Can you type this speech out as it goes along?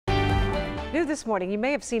New this morning, you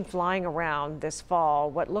may have seen flying around this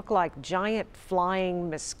fall what look like giant flying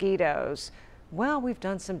mosquitoes. Well, we've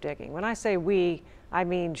done some digging. When I say we, I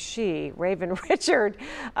mean she, Raven Richard,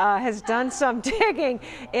 has done some digging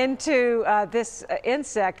into this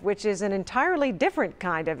insect, which is an entirely different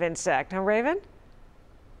kind of insect. Huh, Raven?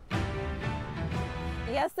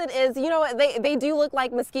 Yes, it is. You know, they do look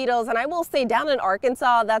like mosquitoes, and I will say down in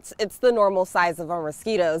Arkansas, it's the normal size of our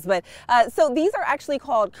mosquitoes. But so these are actually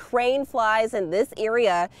called crane flies in this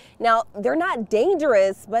area. Now, they're not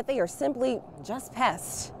dangerous, but they are simply just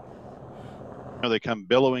pests. They come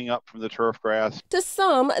billowing up from the turf grass. To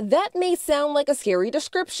some, that may sound like a scary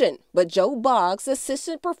description, but Joe Boggs,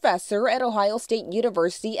 assistant professor at Ohio State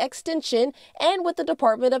University Extension and with the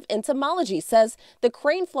Department of Entomology, says the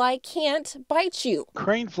crane fly can't bite you.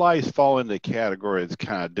 Crane flies fall into a category that's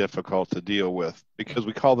kind of difficult to deal with because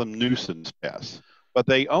we call them nuisance pests. But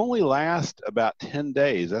they only last about 10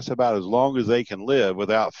 days. That's about as long as they can live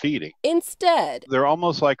without feeding. Instead, they're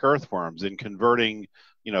almost like earthworms in converting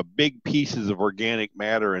big pieces of organic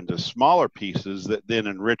matter into smaller pieces that then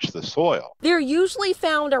enrich the soil. They're usually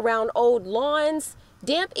found around old lawns,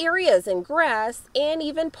 damp areas and grass, and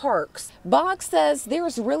even parks. Boggs says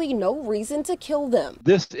there's really no reason to kill them.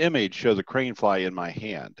 This image shows a crane fly in my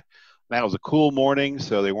hand. Now it was a cool morning,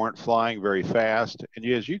 so they weren't flying very fast. And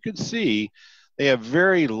as you can see, they have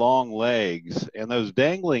very long legs, and those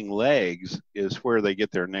dangling legs is where they get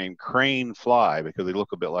their name crane fly, because they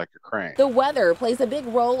look a bit like a crane. The weather plays a big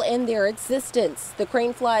role in their existence. The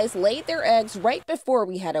crane flies laid their eggs right before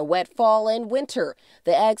we had a wet fall and winter.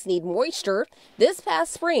 The eggs need moisture. This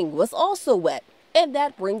past spring was also wet, and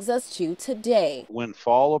that brings us to today. When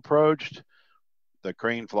fall approached, the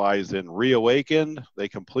crane flies then reawakened. They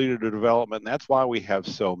completed the development, and that's why we have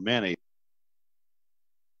so many.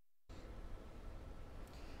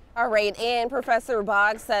 All right, and Professor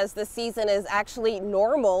Boggs says the season is actually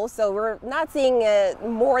normal, so we're not seeing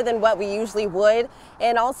more than what we usually would.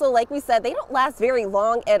 And also, like we said, they don't last very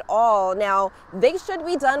long at all. Now, they should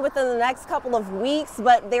be done within the next couple of weeks,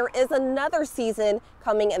 but there is another season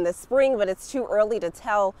coming in the spring, but it's too early to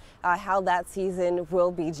tell how that season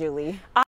will be, Julie.